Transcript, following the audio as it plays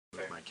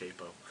my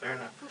capo. Fair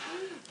enough.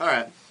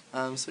 Alright,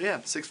 so yeah,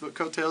 6 Foot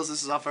Coattails,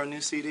 this is off our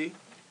new CD.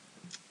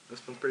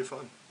 This one's pretty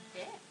fun.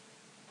 Yeah.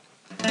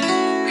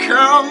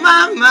 Curl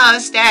my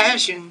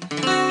mustache and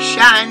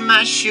shine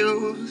my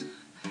shoes.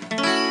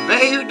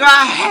 Baby, do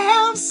I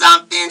have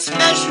something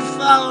special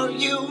for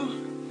you?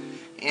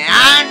 And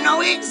I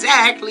know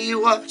exactly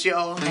what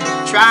you're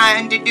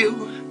trying to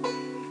do.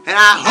 And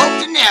I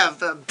hope to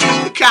never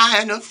be the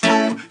kind of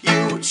fool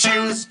you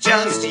choose.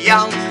 Just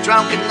young,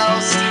 drunk and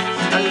lost,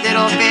 a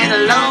little bit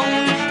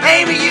alone.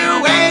 Maybe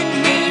you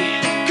and me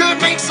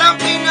could make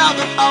something of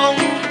a home.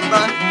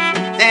 But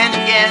then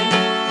again,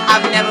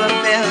 I've never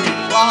been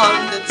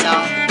one to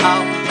talk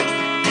about.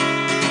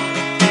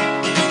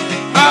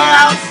 But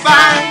I'll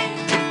find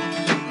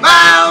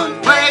my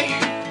own way.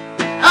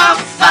 I'll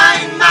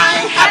find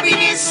my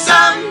happiness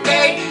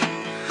someday.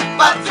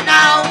 But for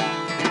now,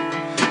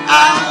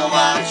 I'll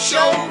watch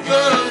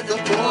over the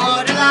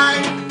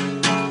borderline.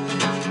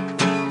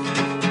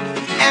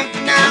 And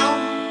for now,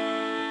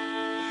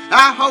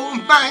 I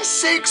hope my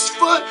 6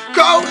 foot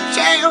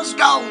coattails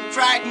don't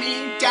drag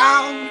me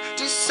down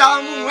to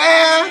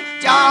somewhere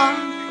dark.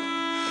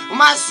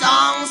 My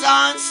songs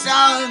aren't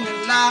sung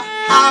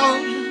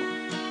aloud.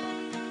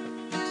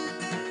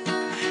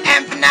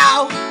 And for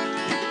now,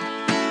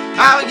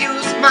 I'll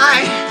use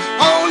my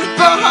own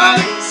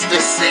voice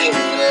to sing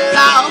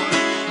aloud,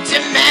 to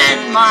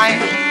mend my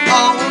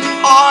own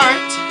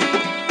heart,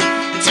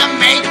 to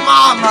make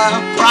mama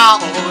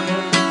proud.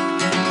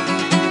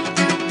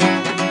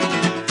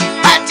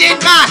 I did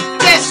my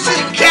best to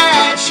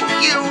catch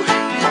you,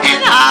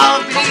 and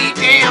I'll be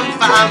damned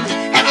if I'm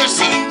ever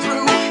seen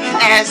through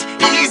as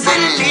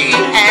easily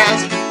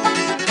as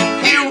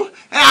you.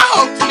 And I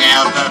hope to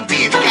never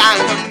be the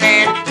kind of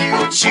man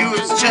you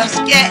choose.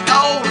 Just get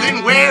old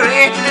and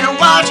weary and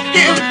watch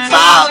him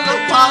fall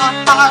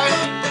apart.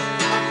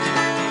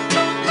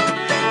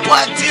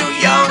 What do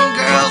young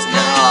girls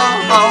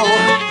know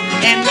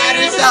in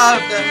matters of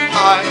the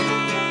heart?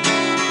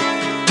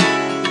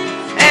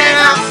 And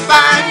I'll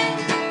find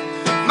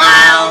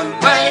my own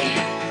way.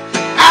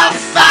 I'll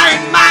find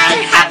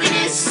my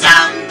happiness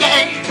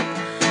someday.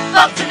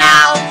 But for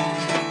now,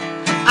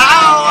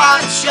 I'll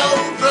watch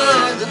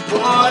over the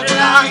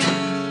borderline.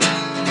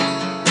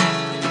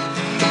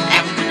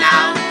 And for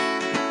now,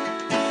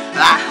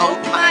 I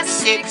hope my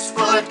 6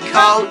 foot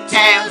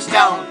coattails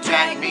don't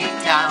drag me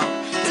down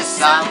to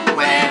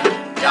somewhere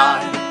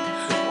dark.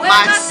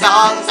 My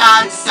songs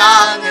aren't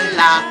sung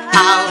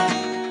aloud.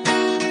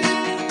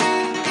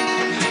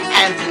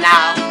 And for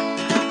now,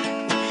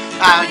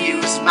 I'll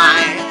use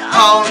my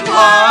own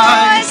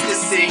voice to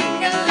sing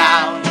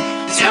aloud,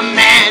 to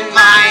mend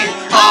my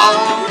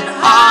own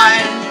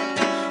heart,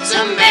 to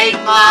make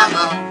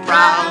mama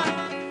proud.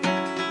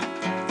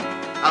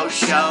 Oh,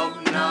 show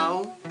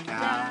no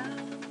doubt.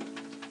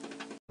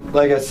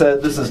 Like I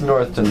said, this is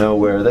North to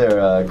Nowhere.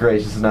 They're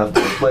gracious enough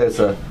to play us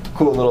a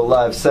cool little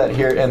live set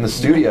here in the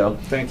studio.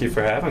 Thank you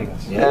for having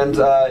us. And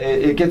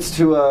it gets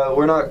to,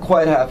 we're not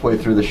quite halfway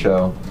through the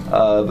show,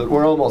 but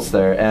we're almost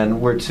there. And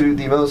we're to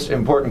the most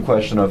important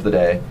question of the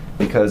day,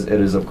 because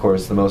it is, of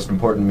course, the most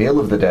important meal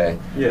of the day.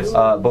 Yes.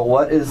 But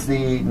what is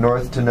the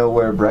North to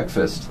Nowhere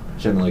breakfast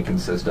generally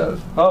consist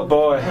of? Oh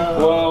boy.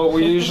 Well,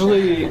 we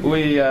usually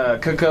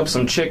cook up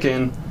some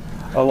chicken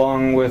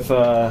along with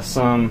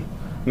some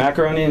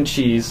macaroni and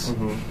cheese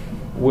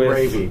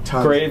with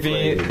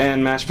gravy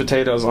and mashed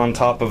potatoes on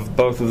top of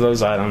both of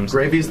those items.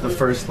 Gravy's the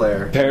first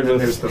layer. Paired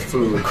with there's the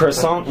food.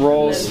 Croissant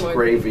rolls,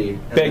 Gravy,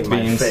 and baked then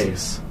my beans,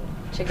 face.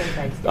 Chicken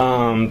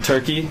face.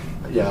 Turkey.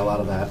 Yeah, a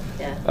lot of that.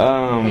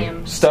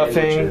 Yeah.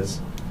 Stuffing.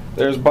 Sandwiches.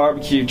 There's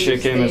barbecue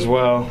chicken as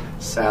well.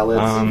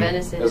 Salads.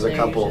 Venison there's in a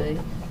there couple.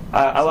 usually.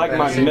 I like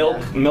my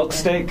milk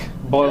steak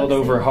boiled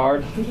over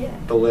hard. Yeah.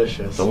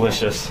 Delicious.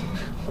 Delicious.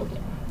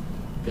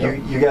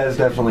 You guys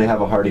definitely have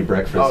a hearty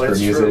breakfast Oh, for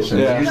it's musicians. true.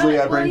 Yeah. Usually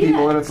I bring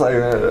people in, it's like,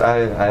 I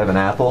have an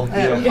apple. I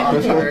have a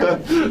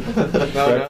Pop-Tart. No,